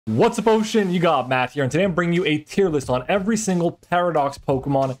What's up, Ocean? You got Matt here, and today I'm bringing you a tier list on every single Paradox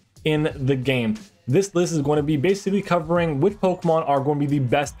Pokemon in the game. This list is going to be basically covering which Pokemon are going to be the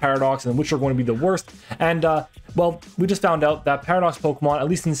best Paradox and which are going to be the worst. And, well, we just found out that Paradox Pokemon, at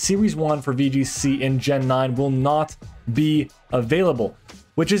least in Series 1 for VGC in Gen 9, will not be available,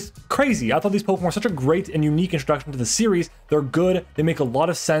 which is crazy. I thought these Pokemon were such a great and unique introduction to the series. They're good, they make a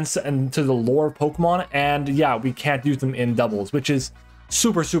lot of sense and to the lore of Pokemon, and yeah, we can't use them in doubles, which is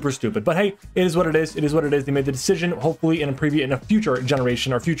super stupid. But hey, it is what it is. It is what it is. They made the decision. Hopefully in a future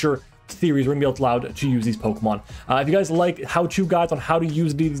generation or future series, we're gonna be allowed to use these Pokemon. If you guys like how-to guides on how to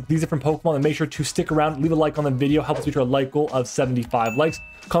use these different Pokemon, then make sure to stick around, leave a like on the video, help us reach our like goal of 75 likes.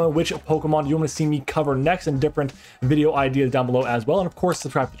 Comment which Pokemon you want to see me cover next and different video ideas down below as well. And of course,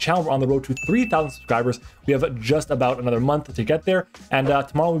 subscribe to the channel. We're on the road to 3,000 subscribers. We have just about another month to get there. And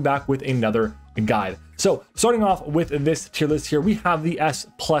tomorrow we'll be back with another guide. So starting off with this tier list here, we have the S++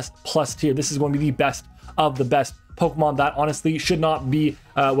 tier. This is going to be the best of the best Pokemon that honestly should not be,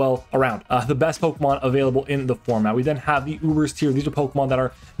 around. The best Pokemon available in the format. We then have the Ubers tier. These are Pokemon that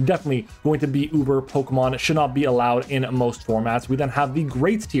are definitely going to be Uber Pokemon, should not be allowed in most formats. We then have the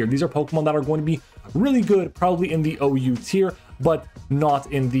Greats tier. These are Pokemon that are going to be really good, probably in the OU tier, but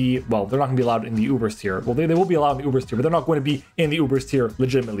not in the, well, they're not going to be allowed in the Ubers tier. Well, they will be allowed in the Ubers tier, but they're not going to be in the Ubers tier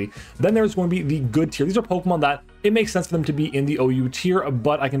legitimately. Then there's going to be the Good tier. These are Pokemon that it makes sense for them to be in the OU tier,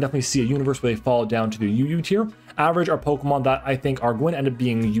 but I can definitely see a universe where they fall down to the UU tier. Average are Pokemon that I think are going to end up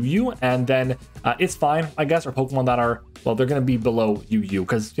being UU, and then it's fine, I guess, are Pokemon that are, well, they're going to be below UU,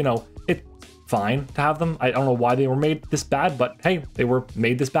 because, you know, it's fine to have them. I don't know why they were made this bad, but hey, they were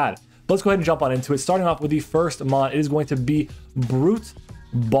made this bad. Let's go ahead and jump on into it. Starting off with the first mon, it is going to be Brute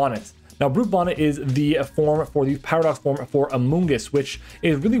Bonnet. Now, Brute Bonnet is the form for the Paradox form for Amoonguss, which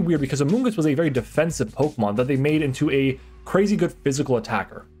is really weird because Amoonguss was a very defensive Pokemon that they made into a crazy good physical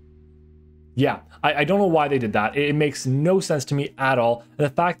attacker. Yeah, I don't know why they did that. It makes no sense to me at all. And the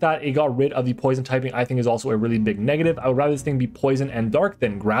fact that it got rid of the poison typing, I think, is also a really big negative. I would rather this thing be poison and dark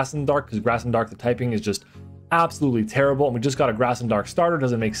than grass and dark, because grass and dark, the typing is just absolutely terrible, and we just got a grass and dark starter.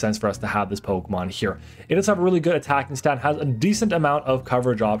 Doesn't make sense for us to have this Pokemon here. It does have a really good attacking stat, has a decent amount of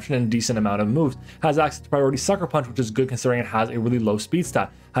coverage option and decent amount of moves, has access to priority sucker punch, which is good considering it has a really low speed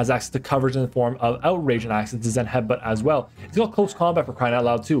stat, has access to coverage in the form of outrage and access to Zen headbutt as well. It's got close combat, for crying out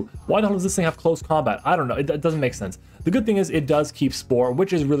loud too. Why the hell does this thing have close combat? I don't know. It doesn't make sense. The good thing is it does keep Spore,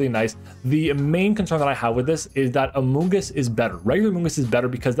 which is really nice. The main concern that I have with this is that Amoonguss is better. Regular Amoonguss is better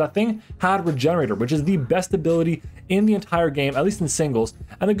because that thing had Regenerator, which is the best ability in the entire game, at least in singles.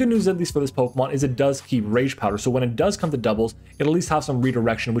 And the good news, at least for this Pokemon, is it does keep Rage Powder. So when it does come to doubles, it'll at least have some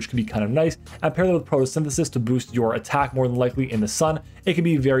redirection, which can be kind of nice. And pair that with Photosynthesis to boost your attack more than likely in the sun. It can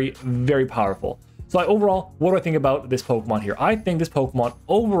be very powerful. So overall, what do I think about this Pokemon here? I think this Pokemon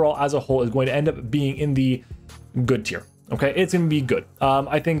overall as a whole is going to end up being in the good tier. Okay, it's going to be good.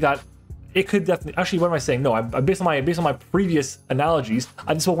 I think that it could definitely, actually, what am I saying? No, based on my previous analogies,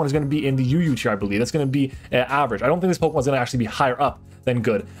 this Pokemon is going to be in the UU tier, I believe. That's going to be average. I don't think this Pokemon is going to actually be higher up than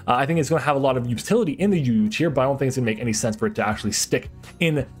good. I think it's going to have a lot of utility in the UU tier, but I don't think it's going to make any sense for it to actually stick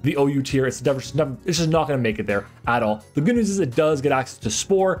in the OU tier. It's just not going to make it there at all. The good news is it does get access to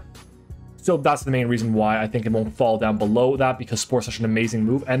Spore. So that's the main reason why I think it won't fall down below that, because Spore is such an amazing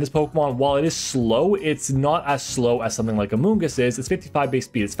move. And this Pokemon, while it is slow, it's not as slow as something like Amoonguss is. It's 55 base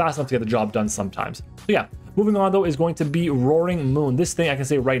speed. It's fast enough to get the job done sometimes. So yeah, moving on though is going to be Roaring Moon. This thing I can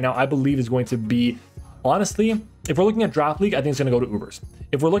say right now, I believe is going to be, honestly, if we're looking at Draft League, I think it's going to go to Ubers.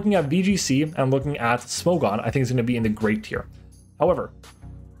 If we're looking at VGC and I'm looking at Smogon, I think it's going to be in the Great tier. However,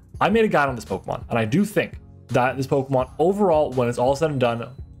 I made a guide on this Pokemon, and I do think that this Pokemon overall, when it's all said and done,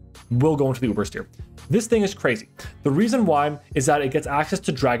 will go into the Ubers tier. This thing is crazy. The reason why is that it gets access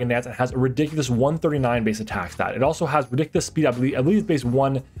to Dragon Dance and has a ridiculous 139 base attack stat. It also has ridiculous speed. I believe it's base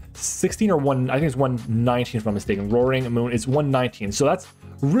 116 or I think it's 119 if I'm mistaken. Roaring Moon is 119. So that's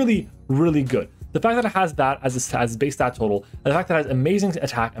really good. The fact that it has that as its base stat total, and the fact that it has amazing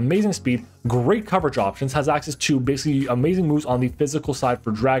attack, amazing speed, great coverage options, has access to basically amazing moves on the physical side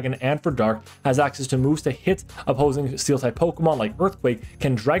for Dragon and for Dark, has access to moves to hit opposing Steel-type Pokemon like Earthquake,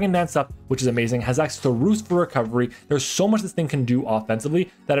 can Dragon Dance up, which is amazing, has access to Roost for recovery. There's so much this thing can do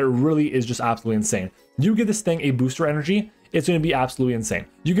offensively that it really is just absolutely insane. You give this thing a booster energy, it's going to be absolutely insane.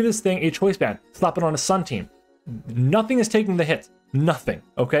 You give this thing a Choice Band, slap it on a Sun Team. Nothing is taking the hit. Nothing.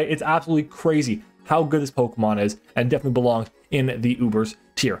 Okay, it's absolutely crazy how good this Pokemon is, and definitely belongs in the Ubers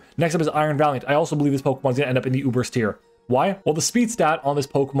tier. Next up is Iron Valiant. I also believe this Pokemon is going to end up in the Ubers tier. Why? Well, the speed stat on this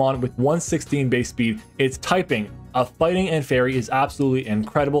Pokemon with 116 base speed, its typing of fighting and fairy is absolutely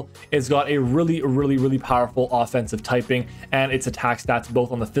incredible. It's got a really powerful offensive typing, and its attack stats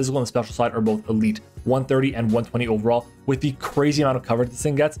both on the physical and the special side are both elite. 130 and 120 overall, with the crazy amount of coverage this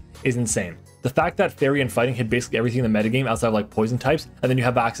thing gets is insane. The fact that fairy and fighting hit basically everything in the metagame outside of like poison types, and then you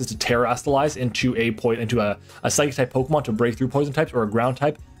have access to Terrastalize into a psychic type Pokemon to break through poison types or a ground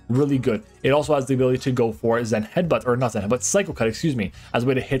type, really good. It also has the ability to go for Zen Headbutt, or not Zen Headbutt, Psycho Cut, excuse me, as a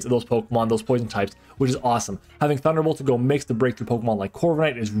way to hit those Pokemon, those poison types, which is awesome. Having Thunderbolt to go mix the breakthrough Pokemon like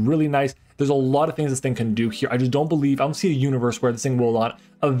Corviknight is really nice. There's a lot of things this thing can do here. I just don't see a universe where this thing will not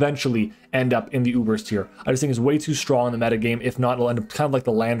eventually end up in the Ubers tier. I just think it's way too strong in the meta game. If not, it'll end up kind of like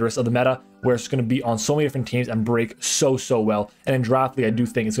the Landorus of the meta, where it's going to be on so many different teams and break so well. And in Draft League, I do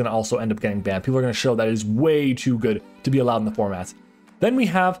think it's going to also end up getting banned. People are going to show that it is way too good to be allowed in the formats. Then we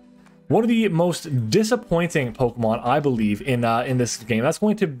have one of the most disappointing Pokemon, I believe, in this game. That's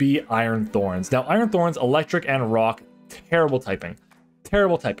going to be Iron Thorns. Now, Iron Thorns, Electric and Rock, terrible typing.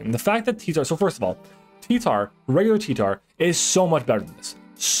 Terrible typing. The fact that T-Tar, so first of all, T-Tar, regular T-Tar, is so much better than this.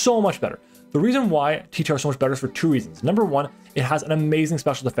 So much better. The reason why T-Tar is so much better is for two reasons. Number one, it has an amazing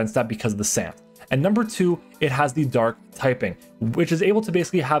special defense stat because of the sand. And number two, it has the dark typing, which is able to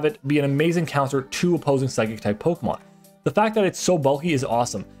basically have it be an amazing counter to opposing psychic type Pokemon. The fact that it's so bulky is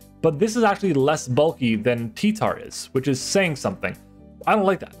awesome. But this is actually less bulky than T-Tar is, which is saying something. I don't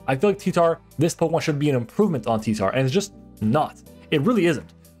like that. I feel like T-Tar, this Pokemon should be an improvement on T-Tar, and it's just not. It really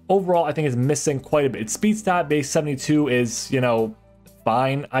isn't. Overall, I think it's missing quite a bit. Its speed stat base 72 is, you know,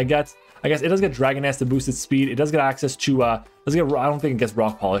 fine, I guess. I guess it does get Dragon Dance to boost its speed. It does get access to, I don't think it gets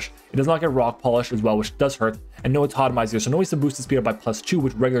Rock Polish. It does not get Rock Polish as well, which does hurt. And no Autotomizer, so no ways to boost its speed up by +2,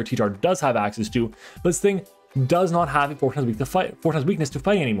 which regular T-Tar does have access to. But this thing does not have a 4 times weakness to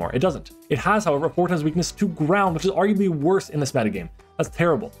fighting anymore. It doesn't. It has, however, a 4 times weakness to ground, which is arguably worse in this metagame. That's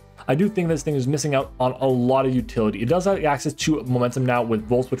terrible. I do think this thing is missing out on a lot of utility. It does have access to momentum now with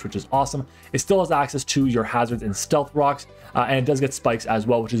Volt Switch, which is awesome. It still has access to your hazards and stealth rocks, and it does get spikes as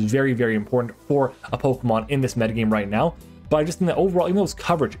well, which is very important for a Pokemon in this metagame right now. But I just think that overall, even though its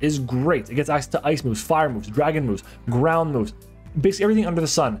coverage is great, it gets access to ice moves, fire moves, dragon moves, ground moves, basically everything under the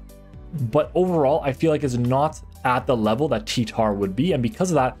sun. But overall, I feel like it's not at the level that T-Tar would be, and because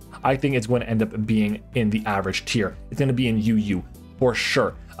of that, I think it's going to end up being in the average tier. It's going to be in UU for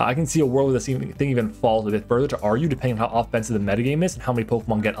sure. I can see a world where this thing even falls a bit further to RU, depending on how offensive the metagame is and how many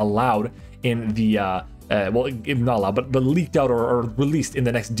Pokemon get allowed in the well, not allowed, but leaked out or released in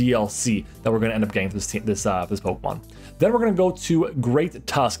the next DLC that we're going to end up getting for this Pokemon. Then we're going to go to Great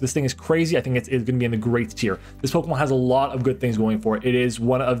Tusk. This thing is crazy. I think it's going to be in the Great tier. This Pokemon has a lot of good things going for it. It is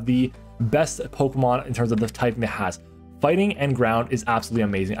one of the best Pokemon in terms of the typing it has. Fighting and ground is absolutely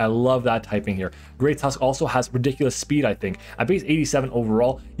amazing. I love that typing here. Great Tusk also has ridiculous speed, I think. At base 87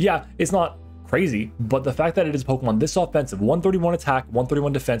 overall, yeah, it's not crazy, but the fact that it is a Pokemon this offensive, 131 attack,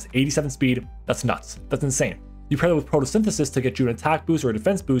 131 defense, 87 speed, that's nuts. That's insane. You pair that with Photosynthesis to get you an attack boost or a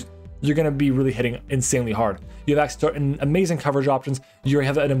defense boost, you're going to be really hitting insanely hard. You have access to amazing coverage options. You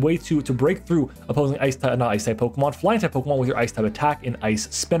have a way to break through opposing not ice type Pokemon, flying type Pokemon with your ice type attack in Ice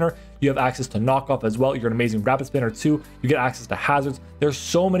Spinner. You have access to knockoff as well. You're an amazing Rapid Spinner too. You get access to hazards. There's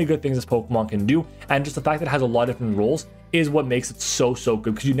so many good things this Pokemon can do, and just the fact that it has a lot of different roles is what makes it so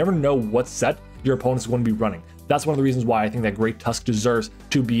good, because you never know what set your opponent is going to be running. That's one of the reasons why I think that Great Tusk deserves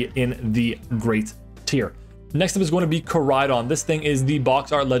to be in the Great tier. Next up is going to be Koraidon. This thing is the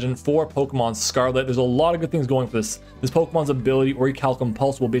box art legend for Pokemon Scarlet. There's a lot of good things going for this. This Pokemon's ability, Orichalcum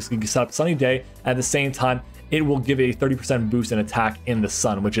Pulse, will basically set up Sunny Day. At the same time, it will give a 30% boost in attack in the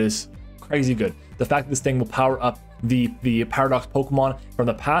sun, which is crazy good. The fact that this thing will power up the Paradox Pokemon from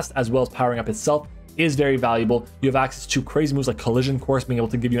the past, as well as powering up itself, is very valuable. You have access to crazy moves like Collision Course, being able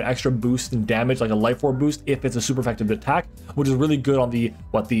to give you an extra boost in damage, like a Life Orb boost, if it's a super effective attack, which is really good on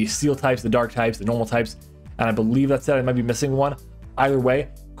the Steel types, the Dark types, the normal types. And I believe that's it. I might be missing one. Either way,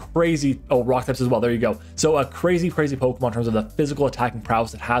 crazy. Oh, rock types as well. There you go. So a crazy Pokemon in terms of the physical attacking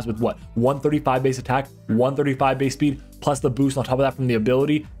prowess it has with what? 135 base attack, 135 base speed, plus the boost on top of that from the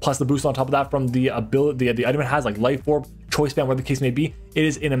ability, plus the boost on top of that from the ability, the item it has, like Life Orb, Choice Band, whatever the case may be. It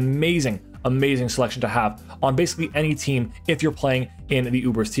is an amazing selection to have on basically any team if you're playing in the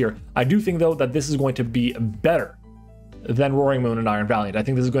Ubers tier. I do think though that this is going to be better than Roaring Moon and Iron Valiant. I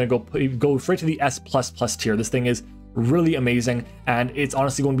think this is going to go straight to the S++ tier. This thing is really amazing, and it's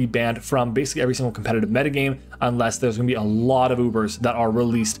honestly going to be banned from basically every single competitive metagame unless there's going to be a lot of Ubers that are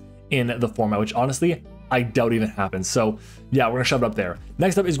released in the format, which honestly I doubt even happens. So yeah, we're gonna shove it up there.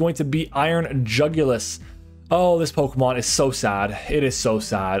 Next up is going to be Iron Jugulus. Oh, this Pokemon is so sad. It is so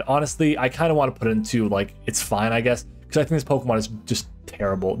sad. Honestly, I kind of want to put it into like, it's fine, I guess, because I think this Pokemon is just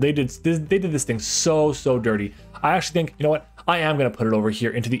terrible. They did this thing so dirty. I actually think, you know what, I am going to put it over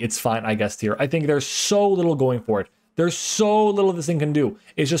here into the it's fine, I guess, tier. I think there's so little going for it. There's so little this thing can do.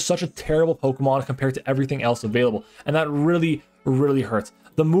 It's just such a terrible Pokemon compared to everything else available, and that really hurts.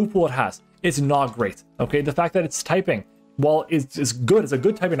 The move pool it has, it's not great, okay? The fact that it's typing, while it's good, it's a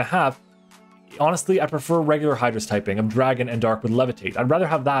good typing to have, honestly, I prefer regular Hydra's typing of Dragon and Dark with Levitate. I'd rather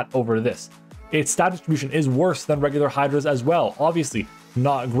have that over this. Its stat distribution is worse than regular Hydra's as well. Obviously,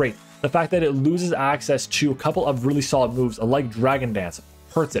 not great. The fact that it loses access to a couple of really solid moves like Dragon Dance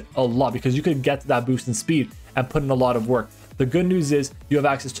hurts it a lot, because you could get that boost in speed and put in a lot of work. The good news is you have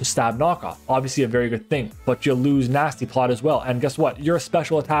access to Stab Knockoff, obviously a very good thing, but you lose Nasty Plot as well. And guess what? You're a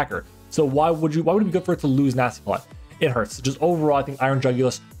special attacker. So why would it be good for it to lose Nasty Plot? It hurts. Just overall, I think Iron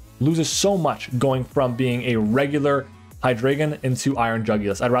Jugulus loses so much going from being a regular Hydreigon into Iron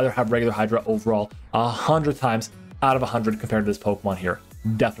Jugulus. I'd rather have regular Hydra overall 100 times out of 100 compared to this Pokemon here.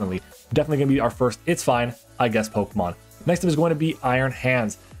 Definitely gonna be our first it's fine, I guess, Pokemon. Next up is going to be Iron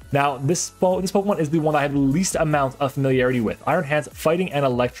Hands. Now, this Pokemon is the one I have the least amount of familiarity with. Iron Hands, Fighting, and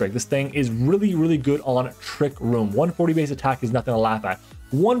Electric. This thing is really good on Trick Room. 140 base attack is nothing to laugh at.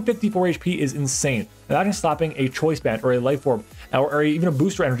 154 HP is insane. Imagine slapping a Choice Band or a Life Orb or even a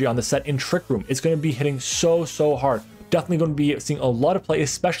Booster Energy on the set in Trick Room. It's going to be hitting so hard. Definitely going to be seeing a lot of play,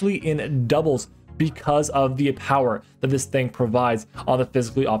 especially in doubles, because of the power that this thing provides on the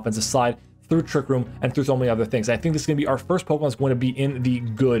physically offensive side through Trick Room and through so many other things. I think this is going to be our first Pokemon that's going to be in the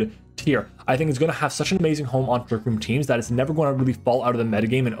good tier. I think it's going to have such an amazing home on Trick Room teams that it's never going to really fall out of the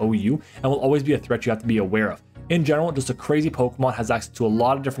metagame in OU and will always be a threat you have to be aware of. In general, just a crazy Pokemon, has access to a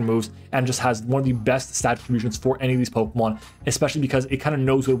lot of different moves and just has one of the best stat distributions for any of these Pokemon, especially because it kind of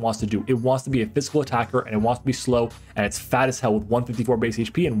knows what it wants to do. It wants to be a physical attacker and it wants to be slow, and it's fat as hell with 154 base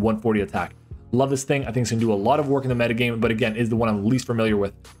HP and 140 attack. Love this thing. I think it's going to do a lot of work in the metagame, but again, is the one I'm least familiar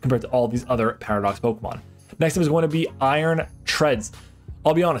with compared to all these other Paradox Pokemon. Next up is going to be Iron Treads.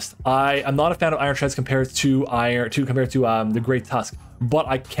 I'll be honest, I am not a fan of Iron Treads compared to the Great Tusk, but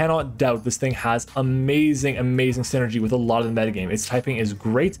I cannot doubt this thing has amazing synergy with a lot of the metagame. Its typing is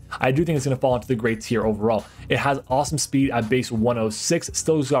great. I do think it's going to fall into the great tier overall. It has awesome speed at base 106,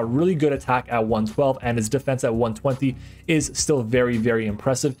 still has got really good attack at 112, and its defense at 120 is still very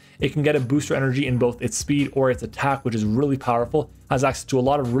impressive. It can get a booster energy in both its speed or its attack, which is really powerful. Has access to a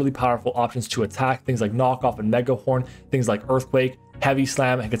lot of really powerful options to attack, things like Knockoff and Mega Horn, things like Earthquake, Heavy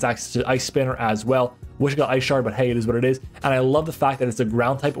Slam. It gets access to Ice Spinner as well. Wish it got Ice Shard, but hey, it is what it is. And I love the fact that it's a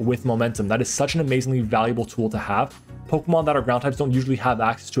ground type with momentum. That is such an amazingly valuable tool to have. Pokemon that are ground types don't usually have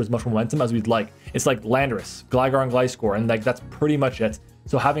access to as much momentum as we'd like. It's like Landorus, Gligar, and Gliscor, and like that's pretty much it.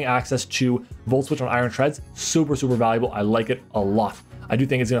 So having access to Volt Switch on Iron Treads, super valuable. I like it a lot. I do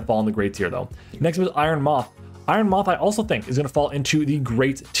think it's going to fall in the great tier though. Next was Iron Moth. Iron Moth, I also think, is going to fall into the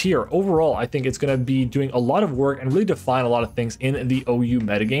great tier. Overall, I think it's going to be doing a lot of work and really define a lot of things in the OU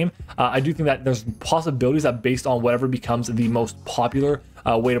metagame. I do think that there's possibilities that based on whatever becomes the most popular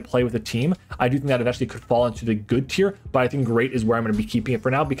way to play with a team, I do think that eventually could fall into the good tier, but I think great is where I'm going to be keeping it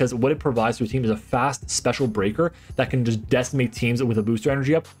for now, because what it provides to a team is a fast special breaker that can just decimate teams with a booster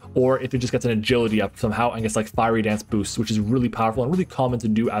energy up, or if it just gets an agility up somehow and gets like Fiery Dance boosts, which is really powerful and really common to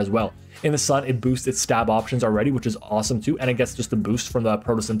do as well. In the sun, it boosts its stab options already, which is awesome too, and it gets just a boost from the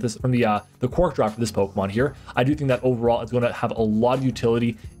photosynthesis, from the Quark drop for this Pokemon here. I do think that overall it's going to have a lot of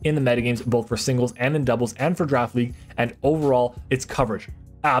utility in the metagames, both for singles and in doubles and for Draft League, and overall its coverage,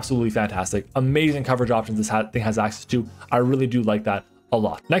 absolutely fantastic. Amazing coverage options this thing has access to. I really do like that a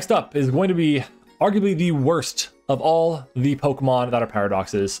lot. Next up is going to be arguably the worst of all the Pokemon that are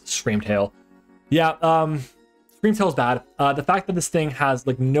Paradoxes, Screamtail. Yeah, Screamtail is bad. The fact that this thing has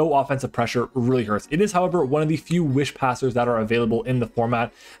like no offensive pressure really hurts. It is, however, one of the few Wish Passers that are available in the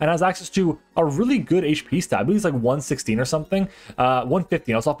format and has access to a really good HP stat. I believe it's like 116 or something.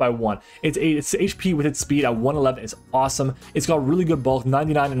 115, I was off by 1. Its HP with its speed at 111 is awesome. It's got really good bulk,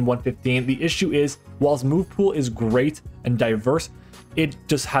 99 and 115. The issue is, while its move pool is great and diverse, it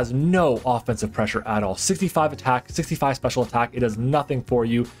just has no offensive pressure at all. 65 attack, 65 special attack. It does nothing for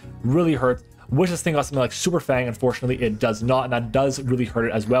you. Really hurts. Wish this thing got something like Super Fang. Unfortunately, it does not, and that does really hurt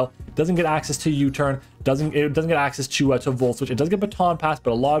it as well. It doesn't get access to U-turn. It doesn't get access to Volt Switch. It does get Baton Pass,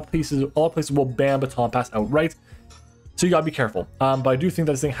 but a lot of places will ban Baton Pass outright. So you gotta be careful. But I do think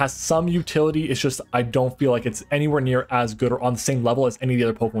that this thing has some utility. It's just I don't feel like it's anywhere near as good or on the same level as any of the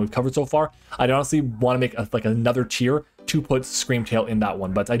other Pokemon we've covered so far. I honestly want to make like another tier to put Screamtail in that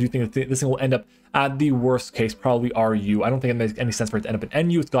one, but I do think that this thing will end up at the worst case probably RU. I don't think it makes any sense for it to end up in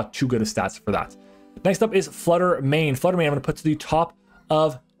NU. It's got too good of stats for that. Next up is Flutter Mane. Flutter Mane I'm going to put to the top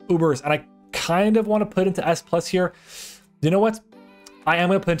of Ubers, and I kind of want to put into S plus here. You know what? I am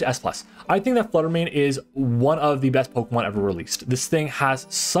going to put into S plus. I think that Fluttermane is one of the best Pokemon ever released. This thing has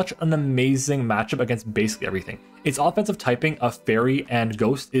such an amazing matchup against basically everything. Its offensive typing of Fairy and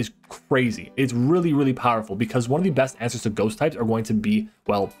Ghost is crazy. It's really, really powerful because one of the best answers to Ghost types are going to be,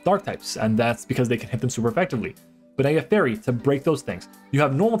 well, Dark types, and that's because they can hit them super effectively. But now you have Fairy to break those things. You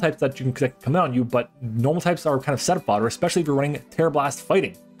have normal types that can come out on you, but normal types are kind of setup fodder, especially if you're running Terra Blast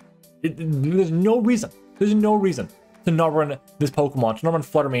fighting. There's no reason to not run this Pokemon, to not run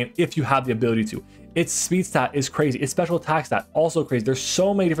Fluttermane if you have the ability to. Its speed stat is crazy. Its special attack stat also crazy. There's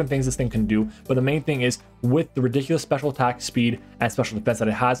so many different things this thing can do, but the main thing is with the ridiculous special attack, speed, and special defense that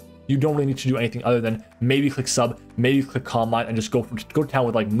it has, you don't really need to do anything other than maybe click sub, maybe click Calm Mind, and just go to town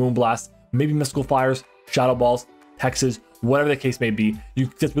with like Moonblast, maybe Mystical Fires, Shadow Balls, Hexes, whatever the case may be.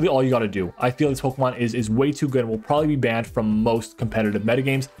 That's really all you got to do. I feel this Pokemon is way too good and will probably be banned from most competitive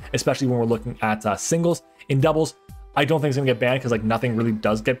metagames, especially when we're looking at singles. In doubles, I don't think it's going to get banned because like nothing really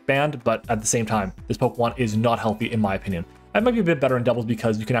does get banned, but at the same time, this Pokemon is not healthy in my opinion. It might be a bit better in doubles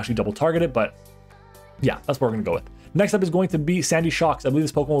because you can actually double target it, but yeah, that's what we're going to go with. Next up is going to be Sandy Shocks. I believe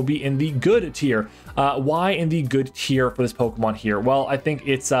this Pokemon will be in the good tier. Why in the good tier for this Pokemon here? Well, I think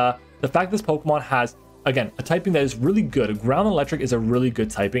it's the fact this Pokemon has, again, a typing that is really good. Ground and Electric is a really good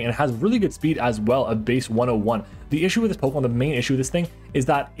typing, and it has really good speed as well, a base 101. The issue with this Pokemon, the main issue with this thing, is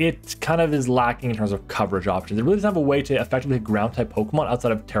that it kind of is lacking in terms of coverage options. It really doesn't have a way to effectively hit ground-type Pokemon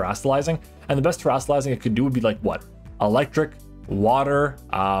outside of Terastallizing, and the best Terastallizing it could do would be like, what? Electric, Water,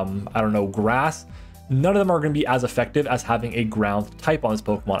 I don't know, Grass. None of them are going to be as effective as having a ground type on this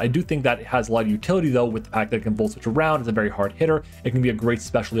Pokemon. I do think that it has a lot of utility though, with the fact that it can Volt Switch around. It's a very hard hitter. It can be a great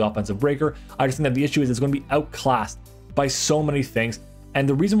specialty offensive breaker. I just think that the issue is it's going to be outclassed by so many things. And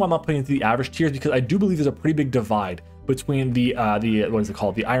the reason why I'm not putting it into the average tier is because I do believe there's a pretty big divide between the what is it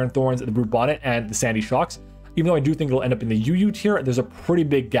called? The Iron Thorns, the Brute Bonnet, and the Sandy Shocks. Even though I do think it'll end up in the UU tier, there's a pretty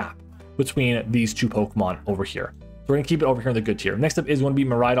big gap between these two Pokemon over here. So we're going to keep it over here in the good tier. Next up is going to be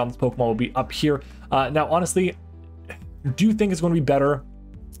Miraidon. This Pokemon will be up here. Now, honestly, do you think it's going to be better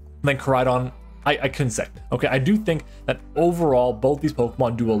than Koraidon? I couldn't say. Okay, I do think that overall, both these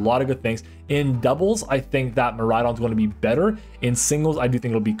Pokemon do a lot of good things. In doubles, I think that Miraidon is going to be better. In singles, I do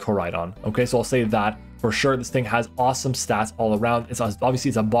think it'll be Koraidon. Okay, so I'll say that for sure. This thing has awesome stats all around. It's obviously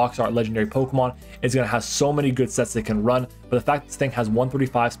it's a box art legendary Pokemon. It's going to have so many good sets it can run. But the fact this thing has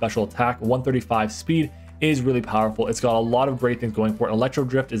 135 special attack, 135 speed, is really powerful. It's got a lot of great things going for it. Electro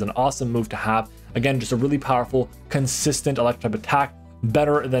Drift is an awesome move to have. Again, just a really powerful, consistent electric type attack,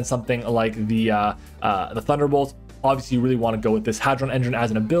 better than something like the Thunderbolt. Obviously, you really want to go with this Hadron Engine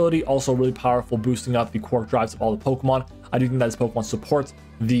as an ability, also really powerful, boosting up the Quark drives of all the Pokemon. I do think that this Pokemon supports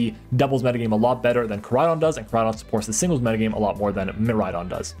the doubles metagame a lot better than Koraidon does, and Koraidon supports the singles metagame a lot more than Miraidon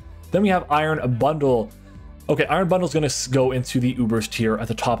does. Then we have Iron Bundle. Okay, Iron Bundle is going to go into the Ubers tier, at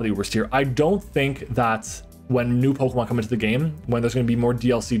the top of the Ubers tier. I don't think that when new Pokemon come into the game, when there's going to be more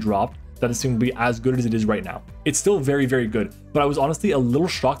DLC dropped, that this thing will be as good as it is right now. It's still very, very good, but I was honestly a little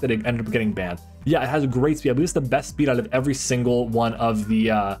shocked that it ended up getting banned. Yeah, it has a great speed. I believe it's the best speed out of every single one of the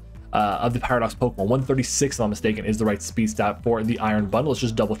Paradox Pokemon. 136, if I'm not mistaken, is the right speed stat for the Iron Bundle. Let's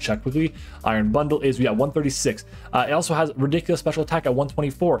just double check quickly. Iron Bundle is, yeah, 136. It also has ridiculous special attack at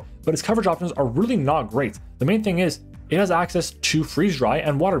 124, but its coverage options are really not great. The main thing is it has access to Freeze Dry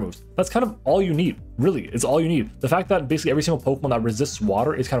and Water moves. That's kind of all you need, really. It's all you need. The fact that basically every single Pokemon that resists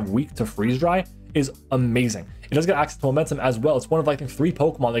water is kind of weak to Freeze Dry is amazing. It does get access to Momentum as well. It's one of, I think, 3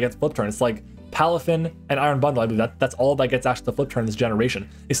 Pokemon that gets Flip Turn. It's like Palafin and Iron Bundle. I believe that's all that gets access to Flip Turn in this generation.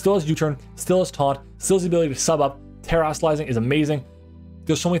 It still has U-Turn, still has Taunt, still has the ability to sub up. Terastallizing is amazing.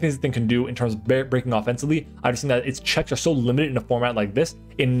 There's so many things the thing can do in terms of breaking offensively. I just think that its checks are so limited in a format like this.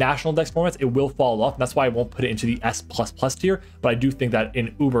 In National Dex formats, it will fall off, and that's why I won't put it into the S++ tier, but I do think that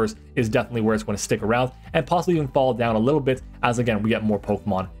in Ubers is definitely where it's going to stick around, and possibly even fall down a little bit as, again, we get more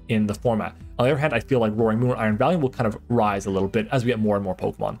Pokemon in the format. On the other hand, I feel like Roaring Moon and Iron Valley will kind of rise a little bit as we get more and more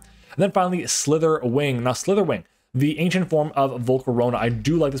Pokemon. And then finally, Slitherwing. Now, Slitherwing, the ancient form of Volcarona. I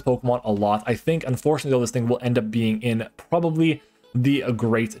do like this Pokemon a lot. I think, unfortunately, though, this thing will end up being in probably the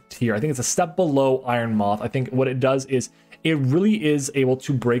great tier. I think it's a step below Iron Moth. I think what it does is it really is able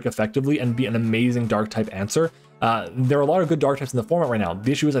to break effectively and be an amazing dark type answer. There are a lot of good dark types in the format right now.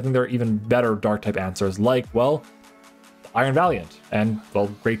 The issue is I think there are even better dark type answers like, well, Iron Valiant and, well,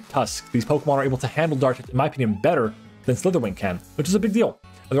 Great Tusk. These Pokemon are able to handle dark types, in my opinion, better than Slitherwing can, which is a big deal.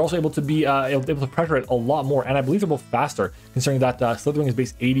 they're also able to be able to pressure it a lot more, and I believe they're both faster, considering that Slitherwing is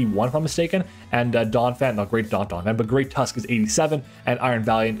base 81 if I'm mistaken, and Dawnfan, not Great Dawnfan, but Great Tusk is 87, and Iron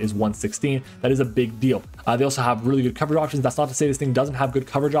Valiant is 116. That is a big deal. They also have really good coverage options. That's not to say this thing doesn't have good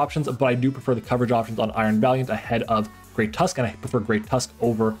coverage options, but I do prefer the coverage options on Iron Valiant ahead of Great Tusk, and I prefer Great Tusk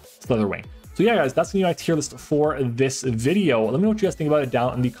over Slitherwing. So yeah, guys, that's gonna be my tier list for this video. Let me know what you guys think about it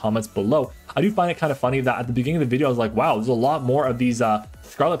down in the comments below. I do find it kind of funny that at the beginning of the video, I was like, wow, there's a lot more of these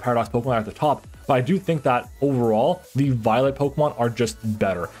Scarlet Paradox Pokemon at the top. But I do think that overall, the Violet Pokemon are just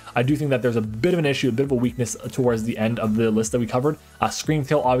better. I do think that there's a bit of an issue, a bit of a weakness towards the end of the list that we covered.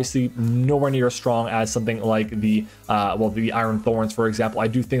 Screamtail, obviously, nowhere near as strong as something like the Iron Thorns, for example. I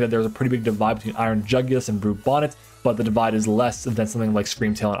do think that there's a pretty big divide between Iron Jugulis and Brute Bonnet, but the divide is less than something like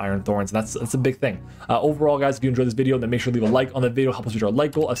Screamtail and Iron Thorns, and that's a big thing. Overall, guys, if you enjoyed this video, then make sure to leave a like on the video, help us reach our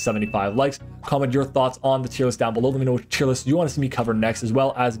like goal of 75 likes. Comment your thoughts on the tier list down below. Let me know which tier list you want to see me cover next, as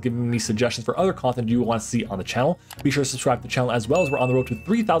well as giving me suggestions for other content you want to see on the channel. Be sure to subscribe to the channel, as well as we're on the road to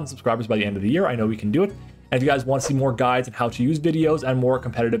 3,000 subscribers by the end of the year. I know we can do it. And if you guys want to see more guides and how to use videos and more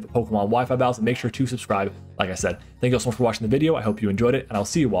competitive Pokemon Wi-Fi battles, make sure to subscribe. Like I said, thank you all so much for watching the video. I hope you enjoyed it, and I'll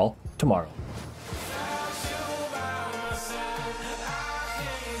see you all tomorrow.